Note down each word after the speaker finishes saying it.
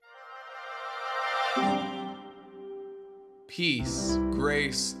Peace,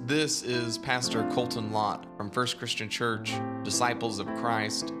 grace. This is Pastor Colton Lott from First Christian Church, Disciples of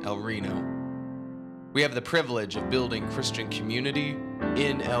Christ, El Reno. We have the privilege of building Christian community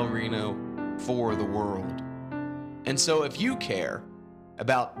in El Reno for the world. And so if you care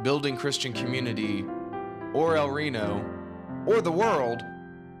about building Christian community or El Reno or the world,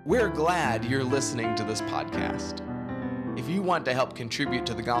 we're glad you're listening to this podcast. If you want to help contribute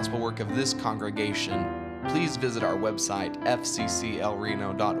to the gospel work of this congregation, please visit our website,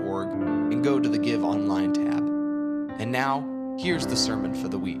 fcclreno.org, and go to the Give Online tab. And now, here's the sermon for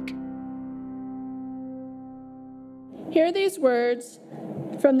the week. Hear these words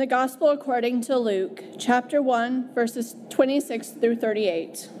from the Gospel according to Luke, chapter 1, verses 26 through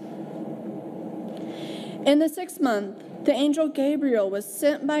 38. In the 6th month, the angel Gabriel was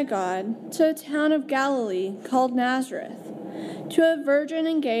sent by God to a town of Galilee called Nazareth, to a virgin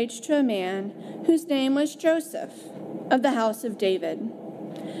engaged to a man whose name was Joseph, of the house of David.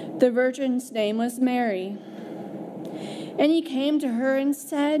 The virgin's name was Mary. And he came to her and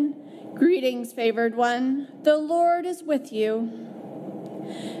said, "Greetings, favored one, the Lord is with you."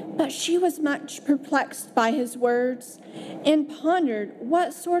 But she was much perplexed by his words and pondered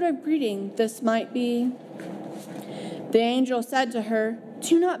what sort of greeting this might be. The angel said to her,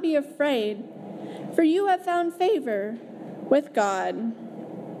 "Do not be afraid, for you have found favor with God.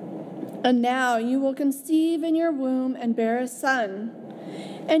 And now you will conceive in your womb and bear a son,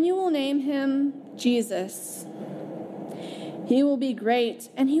 and you will name him Jesus. He will be great,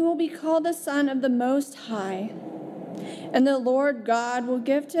 and he will be called the Son of the Most High. And the Lord God will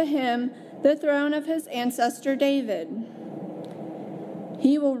give to him the throne of his ancestor David.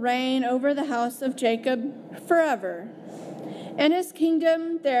 He will reign over the house of Jacob forever, and his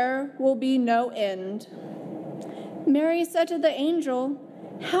kingdom there will be no end." Mary said to the angel,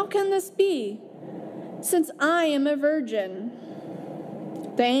 "How can this be, since I am a virgin?"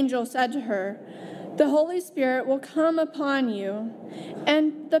 The angel said to her, "The Holy Spirit will come upon you,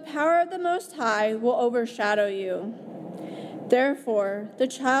 and the power of the Most High will overshadow you. Therefore, the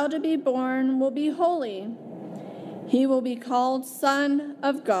child to be born will be holy. He will be called Son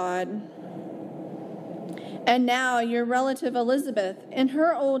of God. And now your relative Elizabeth, in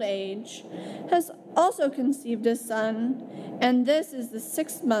her old age, has also conceived a son, and this is the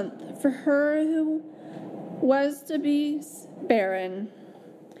 6th month for her who was to be barren.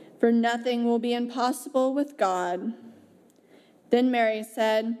 For nothing will be impossible with God." Then Mary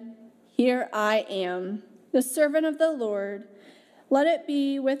said, "Here I am, the servant of the Lord. Let it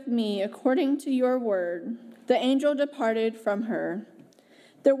be with me according to your word." The angel departed from her.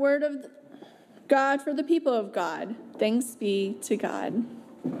 The word of God for the people of God. Thanks be to God.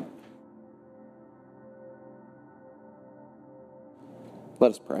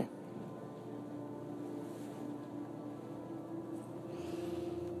 Let us pray.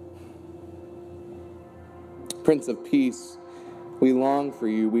 Prince of Peace, we long for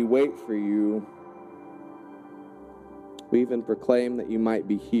you, we wait for you. We even proclaim that you might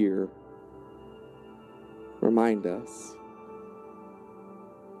be here. Remind us.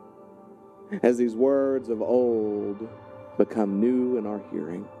 As these words of old become new in our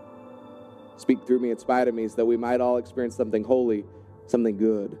hearing. Speak through me in spite of me so that we might all experience something holy, something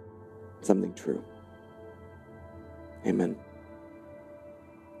good, something true. Amen.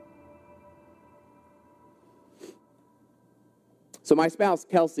 So my spouse,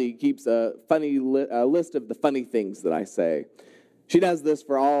 Kelsey, keeps a list of the funny things that I say. She does this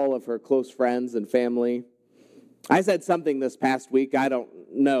for all of her close friends and family. I said something this past week, I don't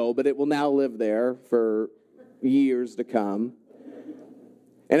know, but it will now live there for years to come.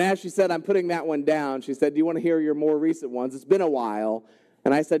 And as she said, I'm putting that one down, she said, "Do you want to hear your more recent ones? It's been a while."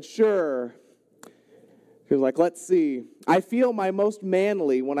 And I said, "Sure." She was like, "Let's see. I feel my most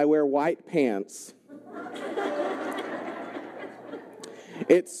manly when I wear white pants.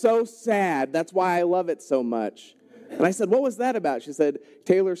 It's so sad. That's why I love it so much." And I said, "What was that about?" She said,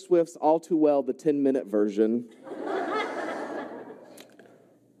 "Taylor Swift's All Too Well, the 10-minute version."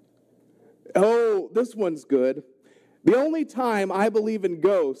 Oh, this one's good. "The only time I believe in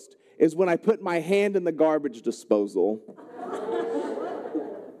ghosts is when I put my hand in the garbage disposal."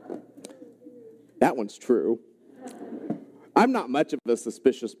 That one's true. I'm not much of a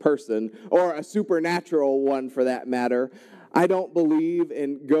suspicious person, or a supernatural one for that matter. I don't believe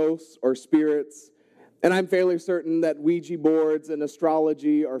in ghosts or spirits, and I'm fairly certain that Ouija boards and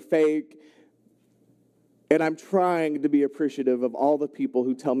astrology are fake. And I'm trying to be appreciative of all the people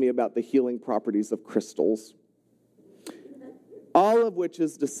who tell me about the healing properties of crystals. All of which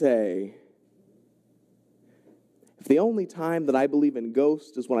is to say, if the only time that I believe in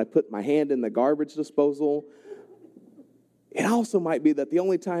ghosts is when I put my hand in the garbage disposal, it also might be that the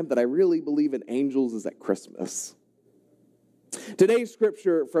only time that I really believe in angels is at Christmas. Today's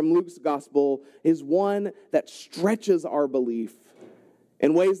scripture from Luke's gospel is one that stretches our belief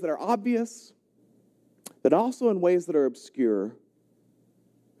in ways that are obvious, but also in ways that are obscure.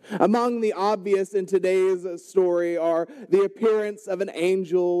 Among the obvious in today's story are the appearance of an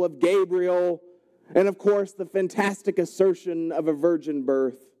angel, of Gabriel, and of course the fantastic assertion of a virgin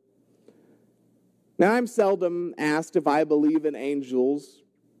birth. Now, I'm seldom asked if I believe in angels,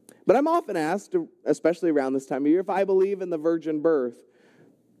 but I'm often asked, especially around this time of year, if I believe in the virgin birth.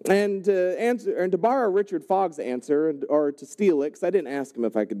 And to borrow Richard Fogg's answer, or to steal it, because I didn't ask him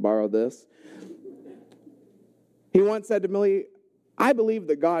if I could borrow this, he once said to me, I believe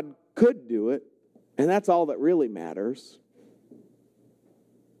that God could do it, and that's all that really matters.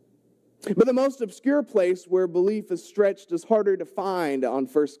 But the most obscure place where belief is stretched is harder to find on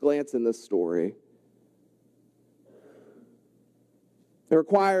first glance in this story. It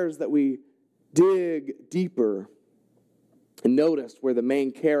requires that we dig deeper and notice where the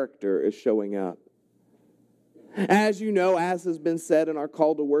main character is showing up. As you know, as has been said in our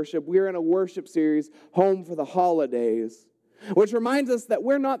call to worship, we're in a worship series, Home for the Holidays, which reminds us that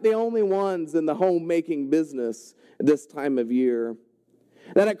we're not the only ones in the homemaking business this time of year.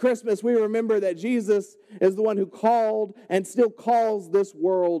 That at Christmas we remember that Jesus is the one who called and still calls this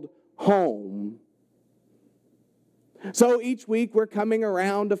world home. So each week we're coming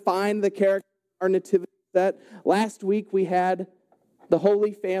around to find the character of our nativity set. Last week we had the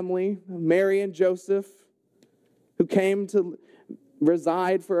Holy Family, Mary and Joseph, who came to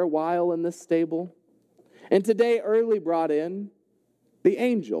reside for a while in this stable. And today early brought in the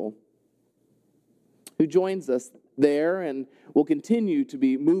angel who joins us there and will continue to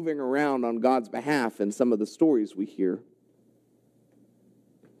be moving around on God's behalf in some of the stories we hear.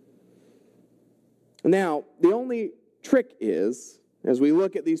 Now, the only trick is, as we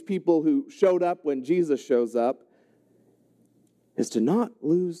look at these people who showed up when Jesus shows up, is to not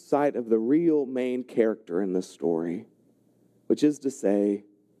lose sight of the real main character in this story, which is to say,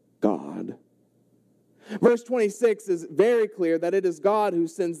 God. Verse 26 is very clear that it is God who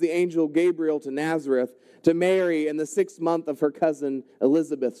sends the angel Gabriel to Nazareth to Mary in the 6th month of her cousin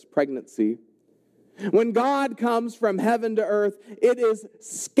Elizabeth's pregnancy. When God comes from heaven to earth, it is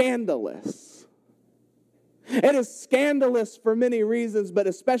scandalous. It is scandalous for many reasons, but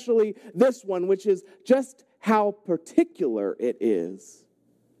especially this one, which is just how particular it is.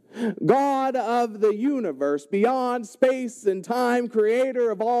 God of the universe, beyond space and time,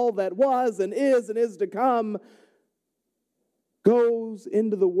 creator of all that was and is to come, goes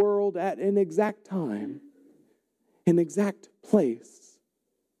into the world at an exact time, an exact place,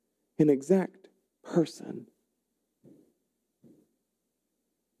 an exact person.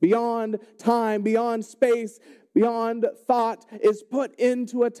 Beyond time, beyond space, beyond thought, is put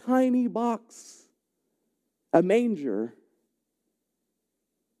into a tiny box, a manger.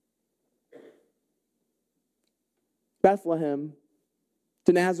 Bethlehem,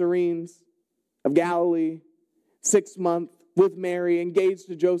 to Nazarenes of Galilee, 6th month, with Mary, engaged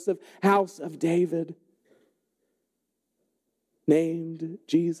to Joseph, house of David, named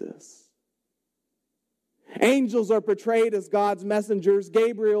Jesus. Angels are portrayed as God's messengers.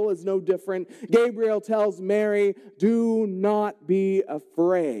 Gabriel is no different. Gabriel tells Mary, do not be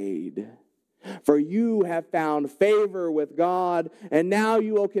afraid, for you have found favor with God, and now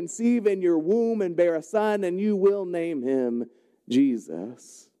you will conceive in your womb and bear a son, and you will name him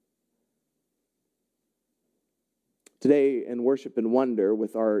Jesus. Today in Worship and Wonder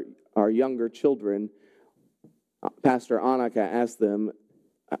with our younger children, Pastor Annika asked them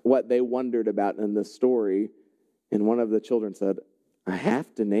what they wondered about in this story, and one of the children said, I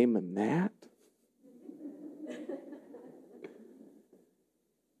have to name him that?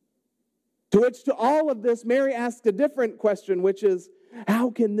 To which, to all of this, Mary asked a different question, which is,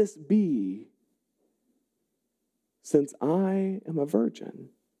 how can this be since I am a virgin?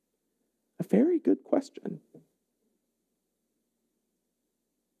 A very good question.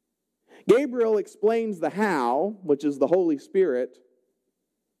 Gabriel explains the how, which is the Holy Spirit.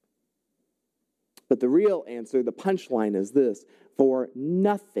 But the real answer, the punchline is this: for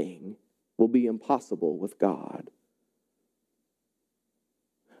nothing will be impossible with God.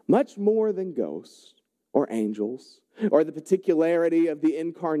 Much more than ghosts or angels, or the particularity of the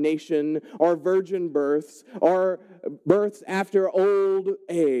incarnation, or virgin births, or births after old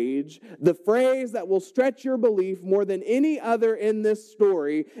age, the phrase that will stretch your belief more than any other in this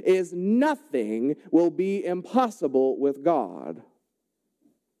story is nothing will be impossible with God.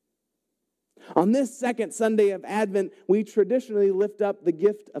 On this second Sunday of Advent, we traditionally lift up the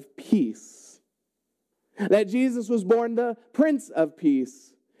gift of peace. That Jesus was born the Prince of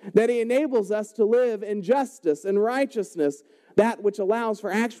Peace. That he enables us to live in justice and righteousness, that which allows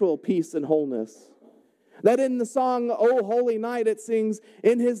for actual peace and wholeness. That in the song, O Holy Night, it sings,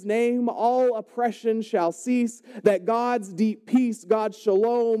 in his name all oppression shall cease, that God's deep peace, God's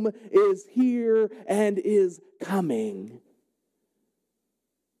shalom, is here and is coming.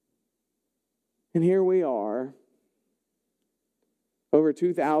 And here we are, over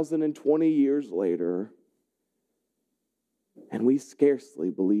 2,020 years later, and we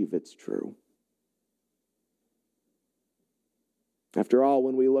scarcely believe it's true. After all,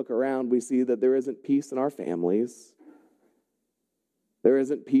 when we look around, we see that there isn't peace in our families. There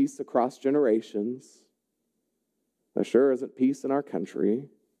isn't peace across generations. There sure isn't peace in our country.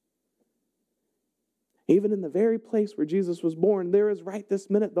 Even in the very place where Jesus was born, there is right this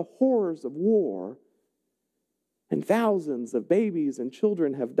minute the horrors of war. And thousands of babies and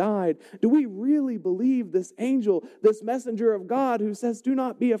children have died. Do we really believe this angel, this messenger of God who says, do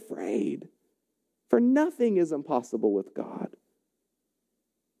not be afraid? For nothing is impossible with God.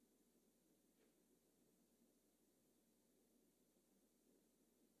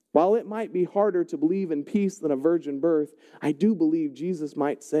 While it might be harder to believe in peace than a virgin birth, I do believe Jesus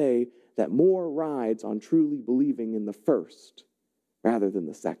might say that more rides on truly believing in the first rather than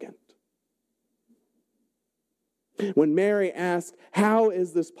the second. When Mary asks, how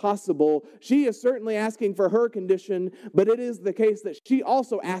is this possible? She is certainly asking for her condition, but it is the case that she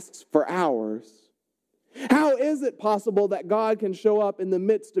also asks for ours. How is it possible that God can show up in the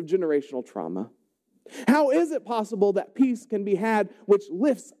midst of generational trauma? How is it possible that peace can be had which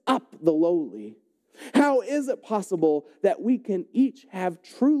lifts up the lowly? How is it possible that we can each have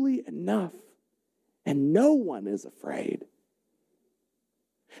truly enough and no one is afraid?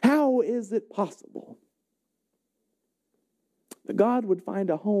 How is it possible that God would find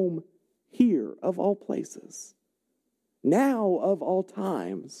a home here of all places, now of all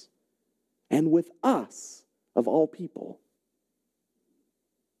times, and with us of all people?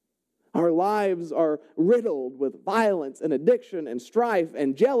 Our lives are riddled with violence and addiction and strife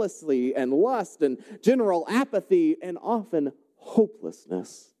and jealousy and lust and general apathy and often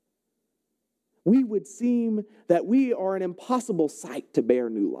hopelessness. We would seem that we are an impossible sight to bear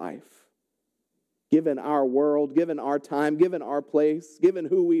new life. Given our world, given our time, given our place, given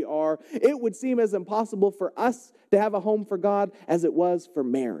who we are, it would seem as impossible for us to have a home for God as it was for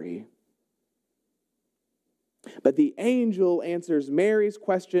Mary. But the angel answers Mary's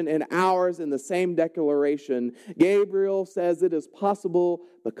question and ours in the same declaration. Gabriel says it is possible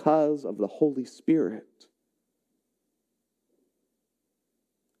because of the Holy Spirit.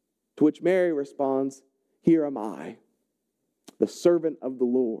 To which Mary responds, here am I, the servant of the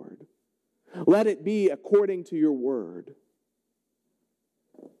Lord. Let it be according to your word.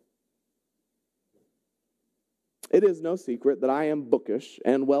 It is no secret that I am bookish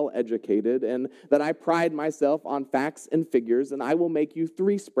and well-educated and that I pride myself on facts and figures, and I will make you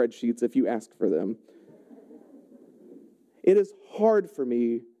 3 spreadsheets if you ask for them. It is hard for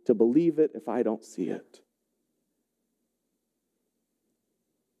me to believe it if I don't see it.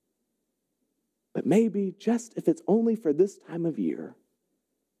 But maybe, just if it's only for this time of year,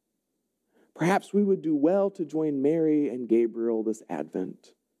 perhaps we would do well to join Mary and Gabriel this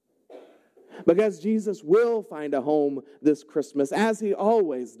Advent. Because Jesus will find a home this Christmas, as he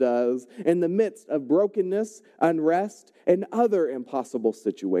always does, in the midst of brokenness, unrest, and other impossible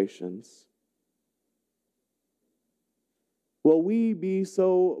situations. Will we be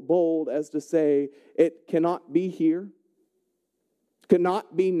so bold as to say, it cannot be here, could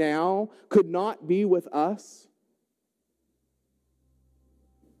not be now, could not be with us?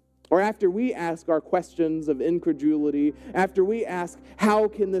 Or after we ask our questions of incredulity, after we ask, how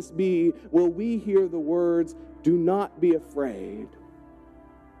can this be, will we hear the words, do not be afraid,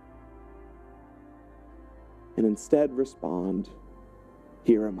 and instead respond,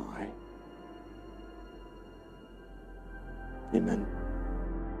 here am I. Amen.